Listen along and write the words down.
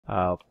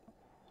The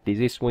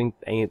easiest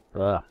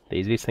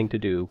thing to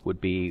do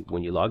would be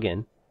when you log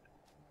in,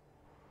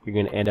 you're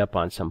going to end up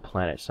on some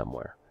planet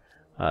somewhere.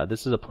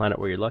 This is a planet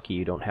where you're lucky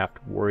you don't have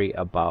to worry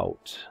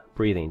about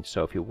breathing,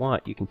 so if you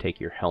want, you can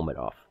take your helmet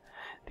off.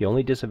 The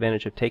only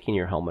disadvantage of taking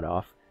your helmet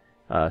off,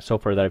 so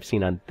far that I've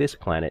seen on this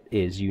planet,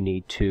 is you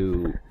need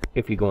to,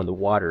 if you go in the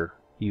water,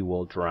 you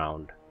will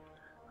drown.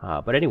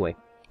 But anyway,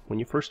 when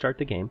you first start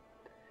the game,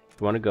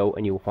 you want to go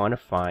and you want to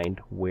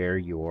find where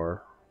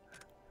your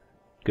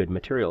good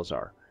materials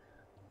are.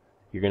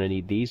 You're going to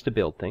need these to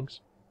build things.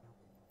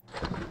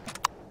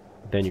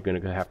 Then you're going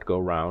to have to go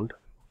around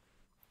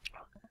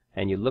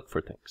and you look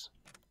for things.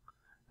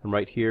 And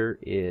right here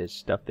is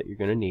stuff that you're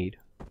going to need.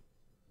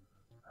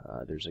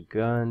 There's a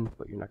gun,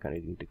 but you're not going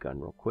to need the gun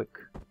real quick.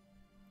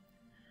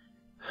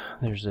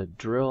 There's a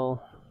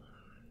drill.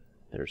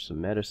 There's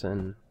some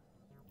medicine.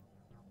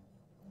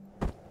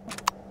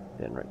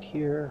 Then right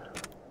here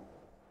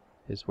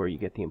is where you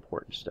get the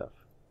important stuff.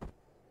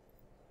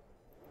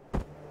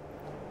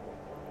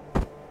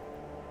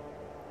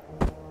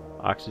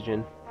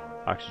 Oxygen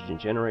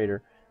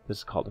generator. This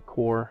is called a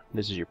core.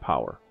 This is your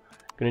power.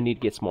 You're going to need to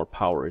get some more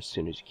power as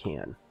soon as you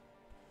can.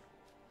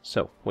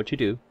 So what you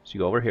do is you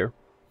go over here,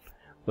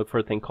 look for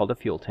a thing called a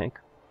fuel tank,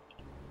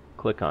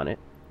 click on it,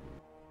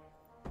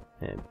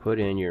 and put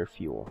in your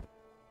fuel.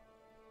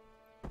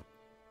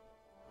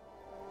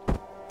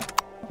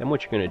 Then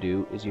what you're going to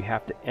do is you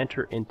have to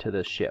enter into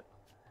the ship.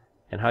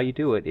 And how you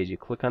do it is you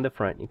click on the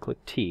front, you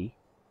click T,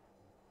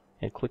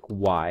 and click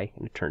Y,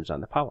 and it turns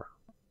on the power.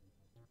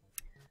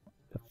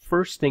 The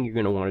first thing you're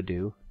going to want to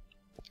do,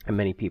 and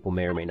many people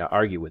may or may not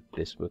argue with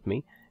this with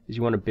me, is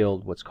you want to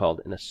build what's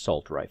called an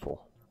assault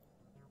rifle.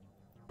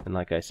 And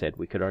like I said,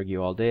 we could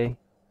argue all day,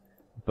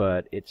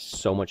 but it's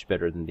so much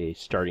better than the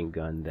starting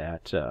gun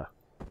that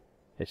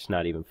it's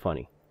not even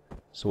funny.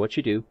 So what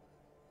you do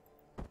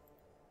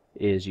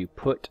is you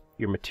put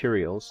your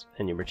materials,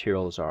 and your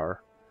materials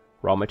are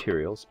raw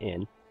materials,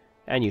 in,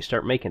 and you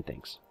start making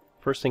things.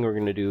 First thing we're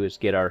going to do is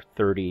get our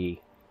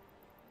 30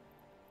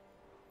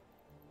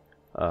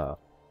 little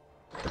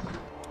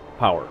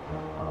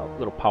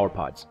power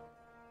pods.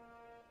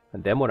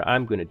 And then what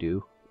I'm going to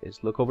do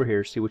is look over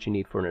here, see what you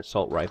need for an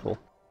assault rifle.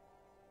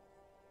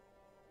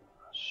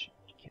 Oh, shit,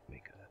 you can't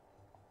make that.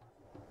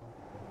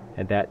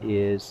 And that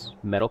is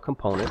metal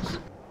components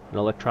and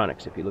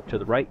electronics. If you look to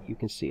the right, you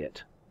can see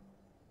it.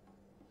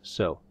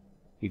 So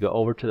you go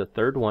over to the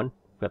third one,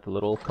 got the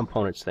little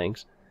components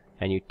things,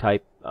 and you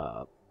type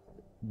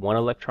 1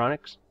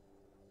 electronics,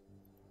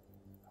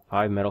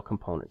 5 metal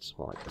components,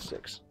 well, like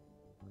 6.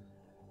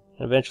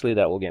 And eventually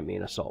that will get me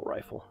an assault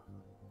rifle,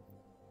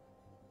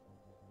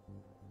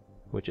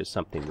 which is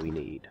something we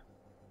need.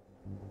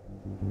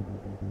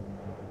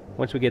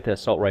 Once we get the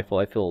assault rifle,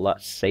 I feel a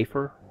lot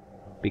safer,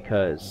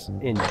 because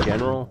in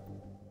general,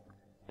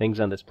 things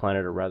on this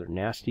planet are rather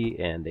nasty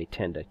and they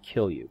tend to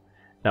kill you.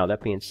 Now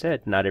that being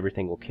said, not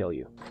everything will kill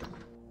you.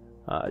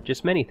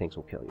 Just many things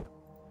will kill you.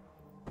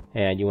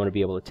 And you want to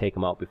be able to take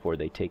them out before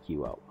they take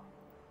you out.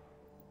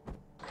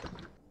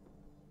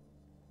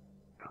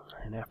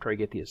 And after I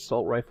get the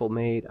assault rifle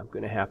made, I'm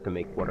going to have to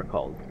make what are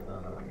called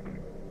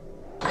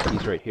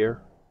these right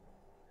here,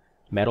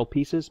 metal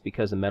pieces,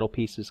 because the metal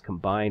pieces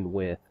combine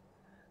with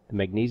the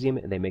magnesium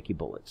and they make you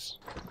bullets.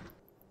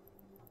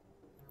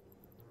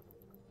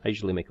 I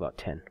usually make about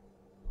 10.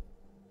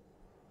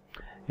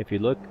 If you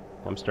look,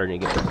 I'm starting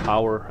to get more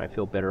power. I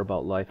feel better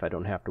about life. I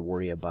don't have to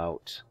worry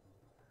about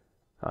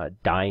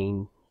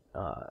dying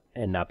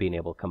and not being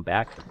able to come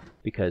back,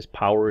 because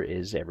power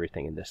is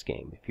everything in this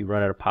game. If you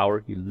run out of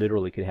power, you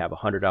literally could have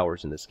 100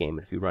 hours in this game,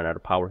 and if you run out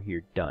of power,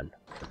 you're done.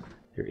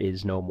 There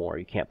is no more.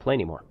 You can't play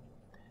anymore.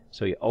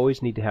 So you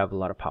always need to have a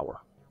lot of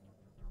power.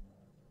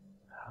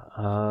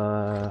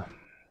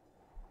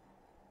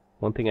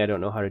 One thing I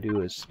don't know how to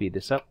do is speed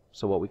this up,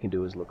 so what we can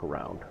do is look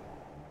around.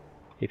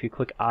 If you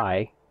click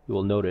I, you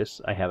will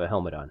notice I have a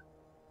helmet on.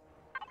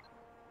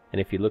 And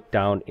if you look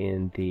down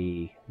in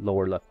the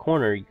lower left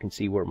corner, you can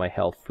see where my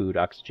health, food,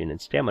 oxygen, and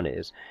stamina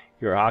is.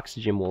 Your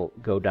oxygen will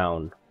go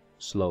down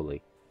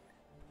slowly.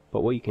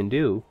 But what you can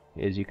do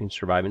is you can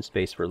survive in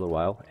space for a little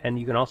while, and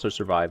you can also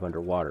survive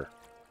underwater.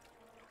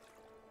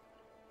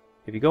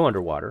 If you go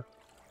underwater,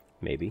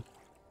 maybe,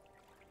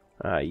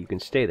 you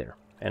can stay there.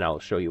 And I'll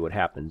show you what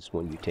happens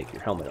when you take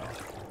your helmet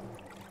off.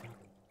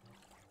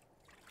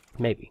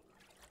 Maybe.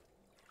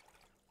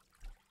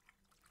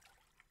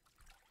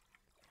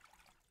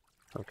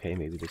 Okay,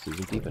 maybe this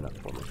isn't deep enough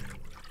for me.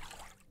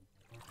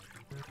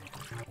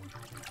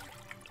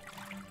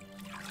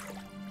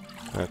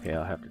 Okay,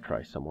 I'll have to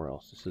try somewhere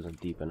else. This isn't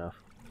deep enough.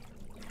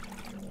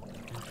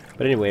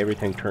 But anyway,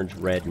 everything turns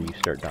red and you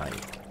start dying.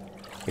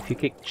 If you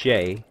kick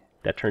J,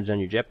 that turns on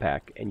your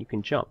jetpack and you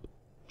can jump.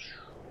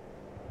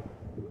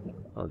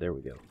 Oh, there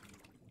we go.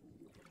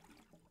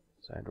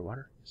 Was I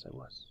underwater? Yes, I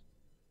was.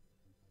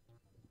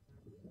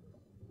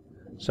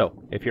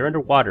 So, if you're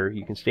underwater,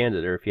 you can stand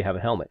there if you have a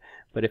helmet.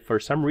 But if for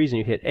some reason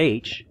you hit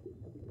H,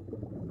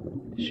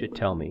 it should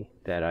tell me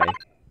that I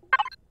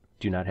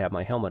do not have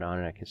my helmet on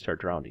and I can start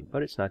drowning.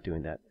 But it's not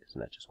doing that.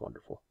 Isn't that just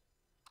wonderful?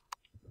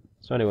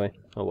 So anyway,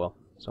 oh well,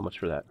 so much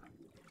for that.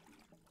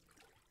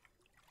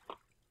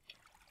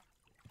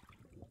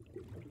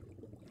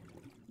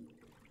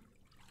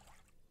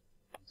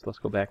 So let's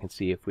go back and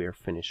see if we are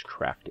finished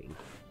crafting.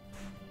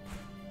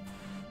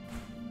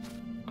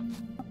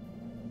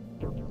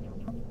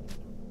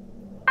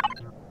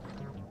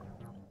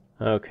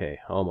 Okay,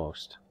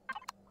 almost.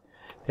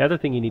 The other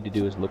thing you need to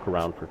do is look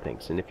around for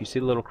things, and if you see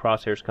the little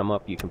crosshairs come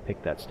up, you can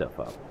pick that stuff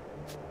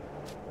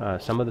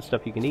up. Some of the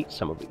stuff you can eat,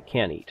 some of it you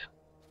can't eat.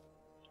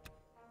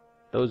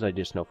 Those I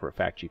just know for a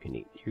fact you can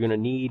eat. You're going to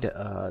need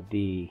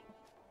the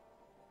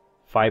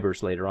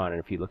fibers later on, and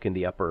if you look in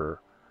the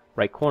upper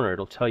right corner,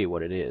 it'll tell you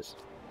what it is.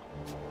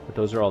 But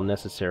those are all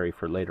necessary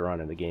for later on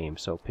in the game,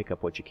 so pick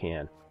up what you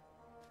can.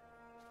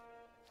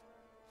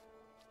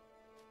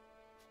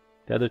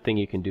 The other thing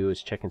you can do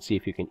is check and see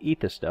if you can eat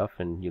this stuff,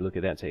 and you look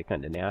at that and say,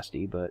 kind of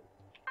nasty, but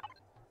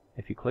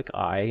if you click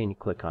I and you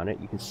click on it,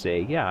 you can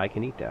say, yeah, I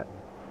can eat that.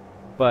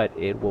 But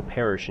it will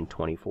perish in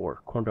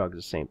 24. Corn dog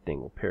is the same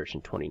thing, will perish in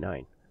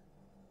 29.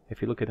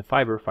 If you look at the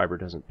fiber, fiber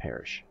doesn't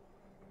perish.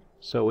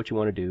 So what you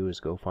want to do is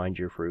go find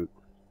your fruit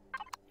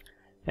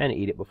and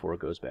eat it before it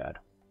goes bad.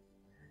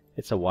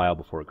 It's a while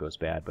before it goes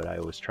bad, but I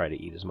always try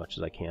to eat as much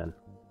as I can.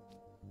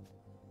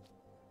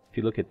 If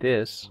you look at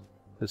this,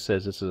 this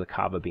says this is a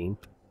kava bean.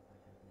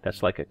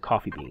 That's like a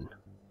coffee bean.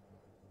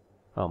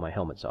 Oh, my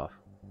helmet's off.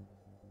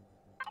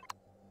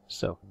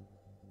 So,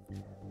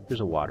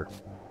 there's a water.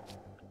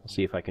 I'll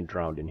see if I can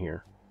drown in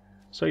here.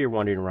 So you're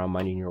wandering around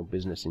minding your own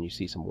business and you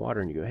see some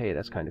water and you go, hey,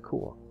 that's kind of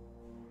cool.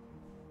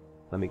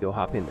 Let me go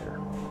hop in there.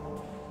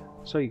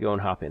 So you go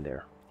and hop in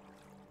there.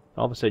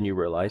 All of a sudden you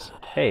realize,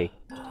 hey,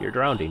 you're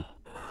drowning.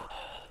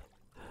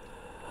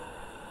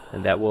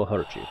 And that will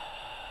hurt you.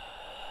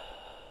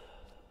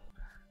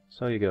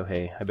 So you go,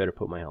 hey, I better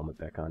put my helmet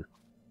back on.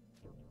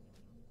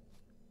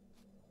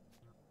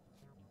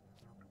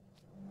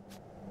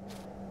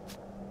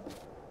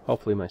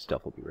 Hopefully my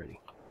stuff will be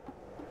ready.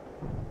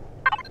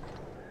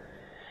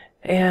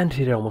 And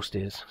it almost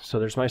is. So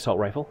there's my assault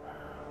rifle.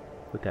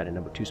 Put that in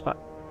number 2 spot.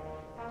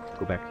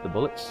 Go back to the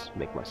bullets.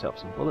 Make myself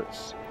some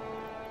bullets.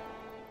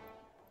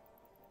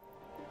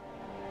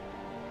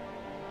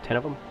 10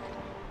 of them.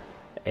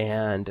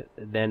 And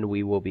then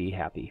we will be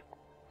happy.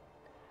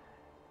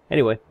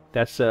 Anyway,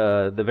 that's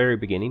the very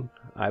beginning.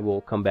 I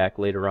will come back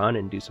later on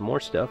and do some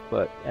more stuff,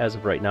 but as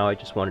of right now I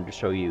just wanted to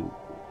show you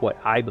what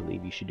I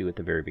believe you should do at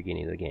the very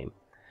beginning of the game.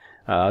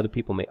 Other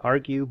people may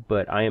argue,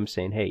 but I am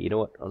saying, hey, you know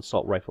what? An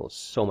assault rifle is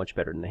so much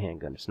better than the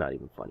handgun. It's not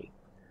even funny.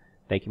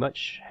 Thank you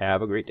much.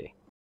 Have a great day.